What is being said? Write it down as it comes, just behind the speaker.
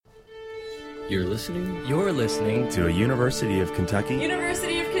You're listening to a University of Kentucky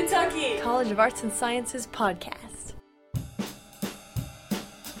College of Arts and Sciences podcast.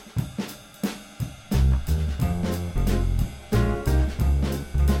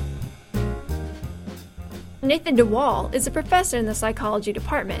 Nathan DeWall is a professor in the psychology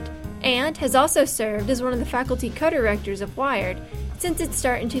department and has also served as one of the faculty co-directors of Wired since its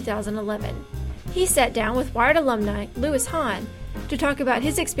start in 2011. He sat down with Wired alumni Louis Hahn to talk about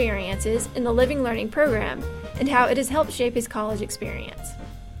his experiences in the Living Learning program and how it has helped shape his college experience.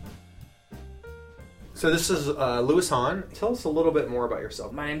 So this is Louis Hahn. Tell us a little bit more about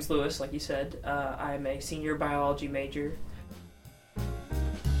yourself. My name's Louis, like you said. I'm a senior biology major.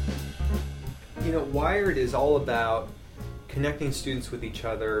 You know, Wired is all about connecting students with each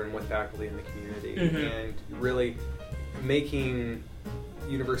other and with faculty in the community, and really making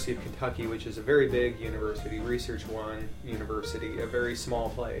University of Kentucky, which is a very big university, Research One University, a very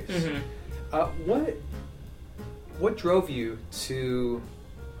small place. What drove you to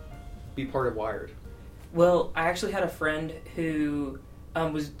be part of Wired? Well, I actually had a friend who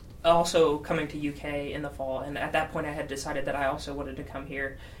was also coming to UK in the fall, and at that point I had decided that I also wanted to come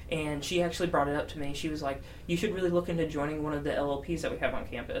here, and she actually brought it up to me. She was like, you should really look into joining one of the LLPs that we have on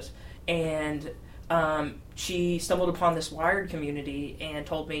campus. And she stumbled upon this Wired community and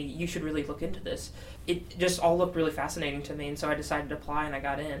told me, you should really look into this. It just all looked really fascinating to me, and so I decided to apply, and I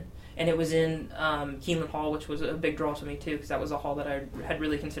got in. And it was in Keeneland Hall, which was a big draw to me too, because that was a hall that I had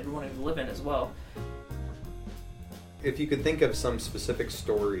really considered wanting to live in as well. If you could think of some specific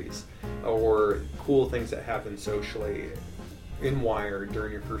stories or cool things that happened socially in Wired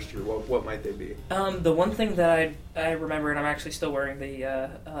during your first year, what might they be? The one thing that I remember, and I'm actually still wearing the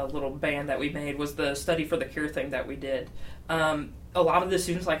little band that we made, was the Study for the Cure thing that we did. A lot of the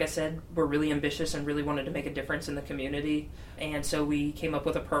students, like I said, were really ambitious and really wanted to make a difference in the community, and so we came up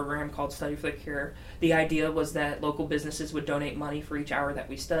with a program called Study for the Cure. The idea was that local businesses would donate money for each hour that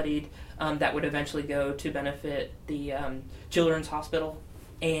we studied that would eventually go to benefit the Children's Hospital.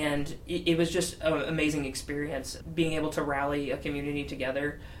 And it was just an amazing experience, being able to rally a community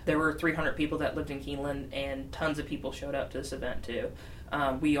together. There were 300 people that lived in Keeneland, and tons of people showed up to this event too.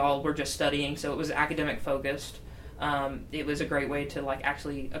 We all were just studying, so it was academic focused. It was a great way to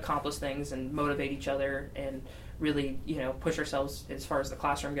actually accomplish things and motivate each other and really, push ourselves as far as the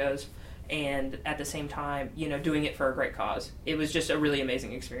classroom goes. And at the same time, doing it for a great cause. It was just a really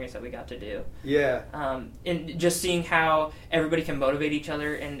amazing experience that we got to do. Yeah. And just seeing how everybody can motivate each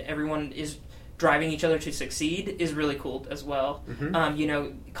other and everyone is driving each other to succeed is really cool as well.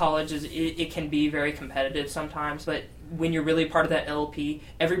 College it can be very competitive sometimes, but when you're really part of that LP,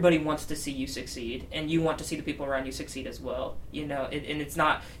 everybody wants to see you succeed, and you want to see the people around you succeed as well. And it's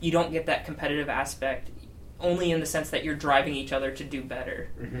not, you don't get that competitive aspect only in the sense that you're driving each other to do better,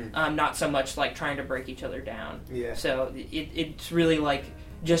 not so much like trying to break each other down. Yeah. So it's really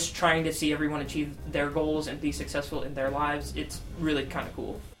just trying to see everyone achieve their goals and be successful in their lives. It's really kind of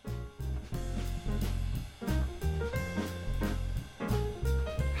cool.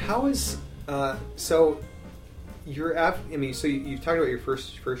 How is so you're so you've talked about your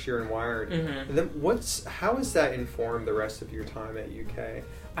first year in Wired. And then how has that informed the rest of your time at UK?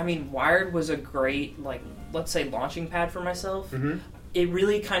 I mean, Wired was a great, let's say, launching pad for myself. It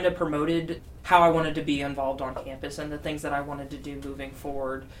really kind of promoted how I wanted to be involved on campus and the things that I wanted to do moving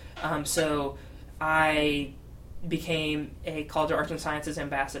forward. So I became a College of Arts and Sciences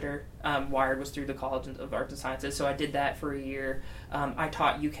ambassador. Wired was through the College of Arts and Sciences, so I did that for a year. I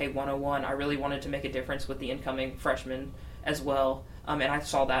taught UK 101. I really wanted to make a difference with the incoming freshmen as well, and I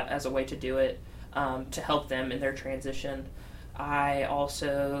saw that as a way to do it, to help them in their transition. I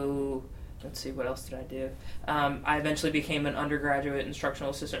also, let's see, what else did I do? I eventually became an undergraduate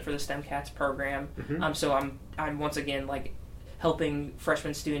instructional assistant for the STEMCATS program. So I'm once again helping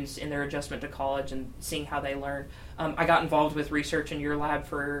freshman students in their adjustment to college and seeing how they learn. I got involved with research in your lab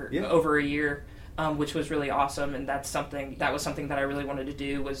for over a year, which was really awesome, and that was something that I really wanted to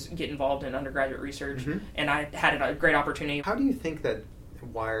do, was get involved in undergraduate research, and I had a great opportunity. How do you think that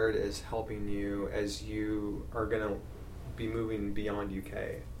Wired is helping you as you are going to be moving beyond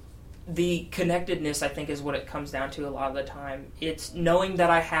UK? The connectedness, I think, is what it comes down to a lot of the time. It's knowing that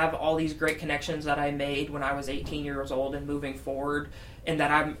I have all these great connections that I made when I was 18 years old and moving forward, and that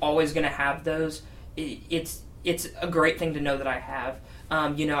I'm always going to have those. It's a great thing to know that I have.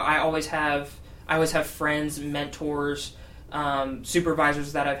 I always have friends, mentors,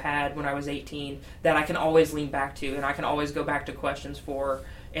 supervisors that I've had when I was 18 that I can always lean back to, and I can always go back to questions for,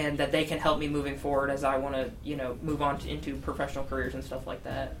 and that they can help me moving forward as I want to, move on into professional careers and stuff like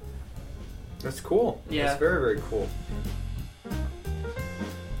that. That's cool. Yeah. That's very, very cool.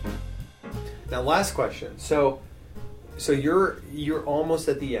 Now, last question. So you're almost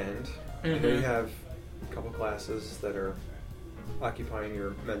at the end. I know you have a couple classes that are occupying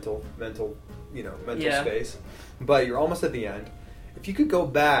your mental space, but you're almost at the end. If you could go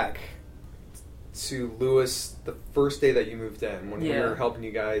back to Lewis the first day that you moved in, when we were helping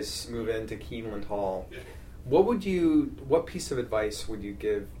you guys move into Keeneland Hall, what piece of advice would you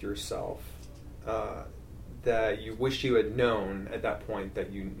give yourself that you wish you had known at that point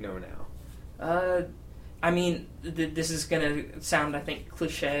that you know now? I mean, this is going to sound, I think,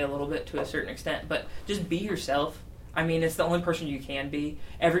 cliche a little bit to a certain extent, but just be yourself. I mean, it's the only person you can be.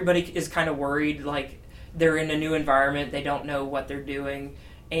 Everybody is kind of worried, like, they're in a new environment, they don't know what they're doing,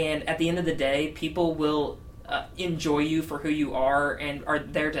 and at the end of the day, people will enjoy you for who you are and are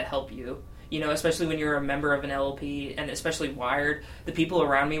there to help you. You know, especially when you're a member of an LLP, and especially Wired, the people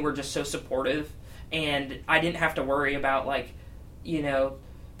around me were just so supportive, and I didn't have to worry about, like, you know,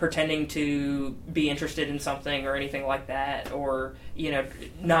 pretending to be interested in something or anything like that, or, you know,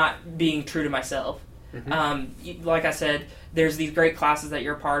 not being true to myself. Like I said, there's these great classes that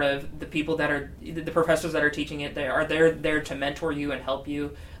you're a part of. The people that are, the professors that are teaching it, they're there to mentor you and help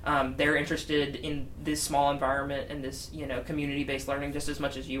you. They're interested in this small environment and this, you know, community-based learning just as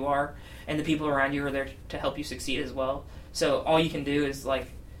much as you are. And the people around you are there to help you succeed as well. So all you can do is, like,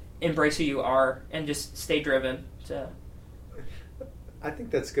 embrace who you are and just stay driven. So I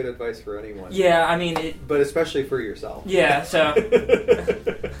think that's good advice for anyone. Yeah, I mean, but especially for yourself. Yeah, so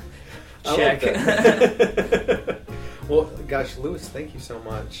check. Well, gosh, Lewis, thank you so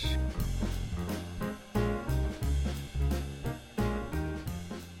much.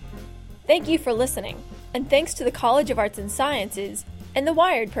 Thank you for listening, and thanks to the College of Arts and Sciences and the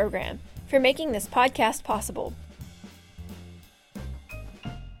Wired program for making this podcast possible.